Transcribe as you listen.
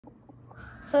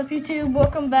What's up, YouTube?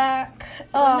 Welcome back.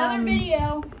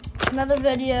 Another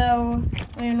video,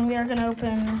 and we are gonna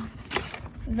open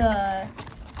the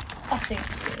update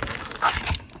series.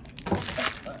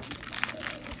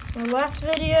 The last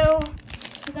video,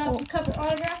 we got a couple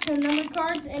autographs and numbered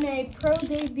cards and a pro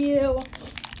debut.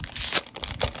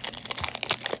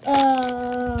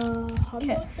 Hot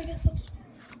box, I guess that's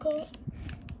called.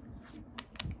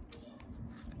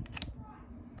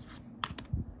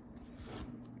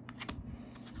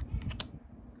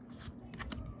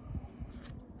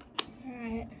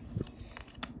 Alright.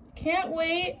 Can't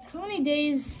wait. How many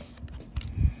days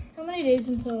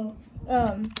until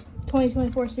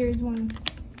 2024 Series 1?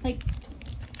 Like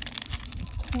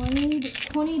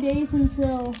 20 days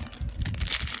until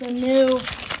the new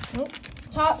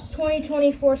Topps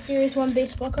 2024 Series 1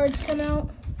 baseball cards come out.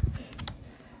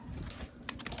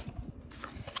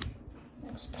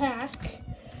 Next pack.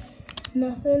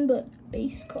 Nothing but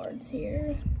base cards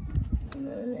here. And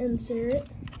then insert.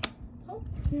 Oh,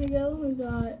 here we go. We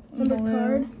got numbered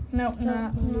card. Nope,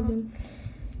 not even.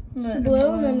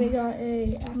 Blue, and then we got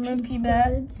a Mookie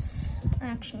Betts,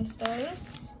 Action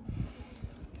Stars,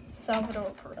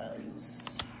 Salvador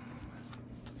Perez,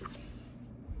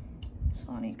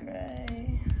 Sonny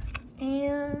Gray,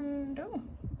 and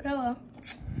Parallel.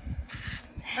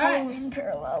 Halloween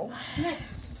Parallel.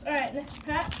 Next. Alright, next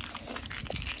pack.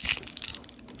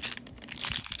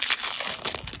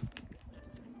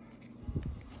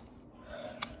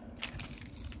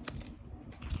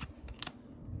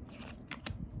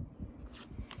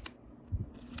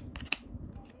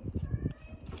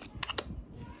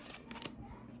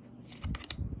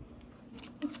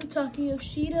 Taki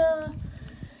Yoshida,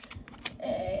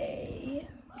 a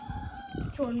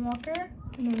Jordan Walker,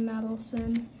 and then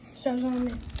Madison. Stars on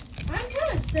me. I'm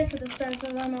kind of sick of the stars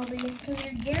on MLB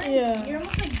because you're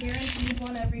almost like guaranteed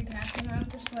one every pack, and I'm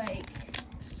just like,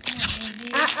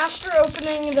 after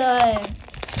opening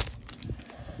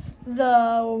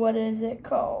the what is it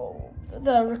called?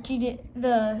 The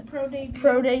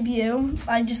pro debut.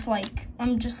 I'm just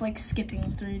like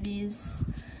skipping through these.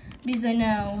 Because I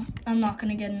know I'm not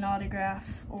going to get an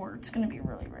autograph, or it's going to be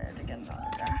really rare to get an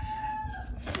autograph.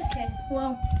 Okay,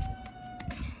 well.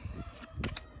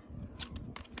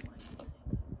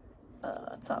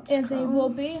 Anthony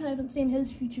Volpe, I haven't seen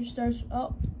his future stars.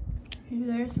 Oh, maybe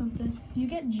there's something. You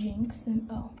get Jinx, and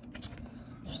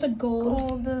just a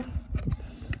gold.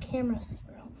 Camera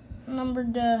zero.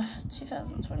 Numbered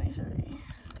 2023.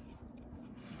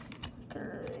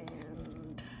 Great.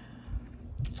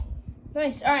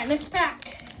 Nice. All right, next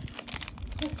pack.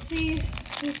 Let's see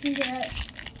what we can get.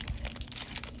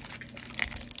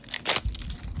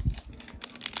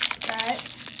 All right.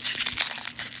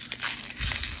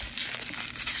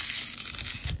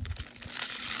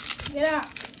 Get out.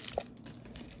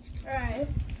 All right.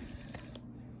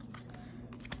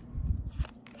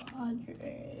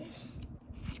 Padres.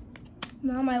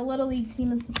 Now my Little League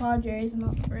team is the Padres and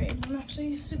not the Braves. I'm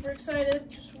actually super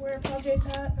excited. Just wear a Padres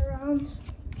hat around.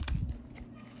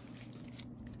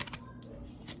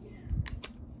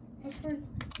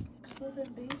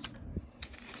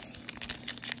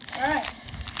 Alright,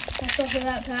 that's all for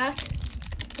that pack.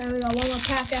 And we got one more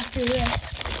pack after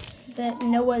this. That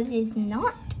Noah is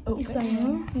not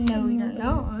opening. No, you're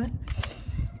not.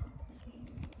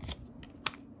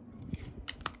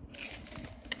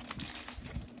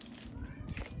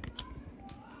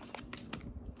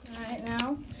 Alright,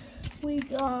 now we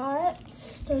got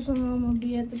Stars on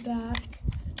MLB at the back.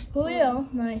 Julio,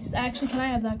 nice. Actually, can I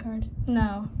have that card?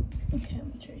 No. Okay, I'm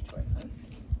gonna trade for it then.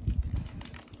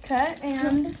 Okay,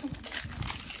 and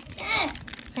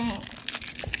alright,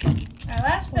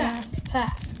 last pack. Last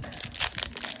pack.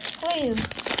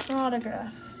 Please, an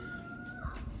autograph.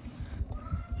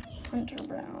 Hunter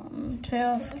Brown,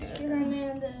 Teoscar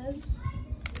Hernandez,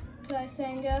 Kai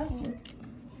Senga.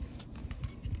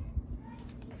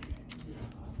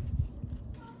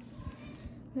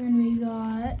 Then we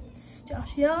got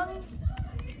Josh Young.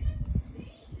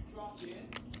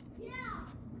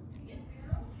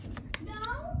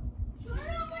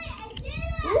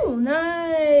 Ooh,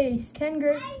 nice. Ken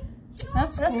Griffey.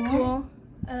 That's cool.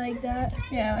 I like that.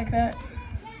 Yeah, I like that.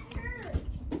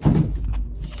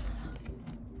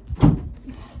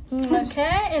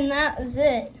 Okay, and that is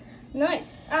it.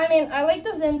 Nice. I mean, I like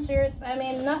those inserts. I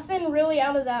mean, nothing really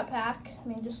out of that pack. I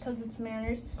mean, just because it's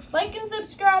Mariners. Like and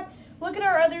subscribe. Look at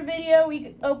our other video.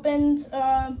 We opened,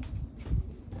 where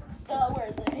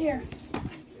is it? Here.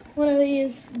 One of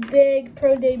these big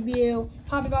pro debut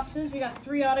hobby boxes. We got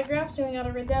 3 autographs and we got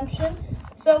a redemption.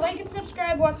 So like and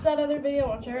subscribe, watch that other video,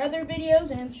 watch our other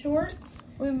videos and shorts.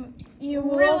 You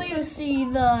will also see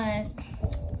the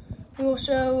we will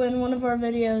show in one of our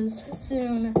videos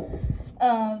soon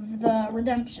of the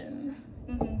redemption.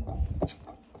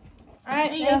 Alright,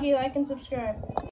 thank you. Like and subscribe.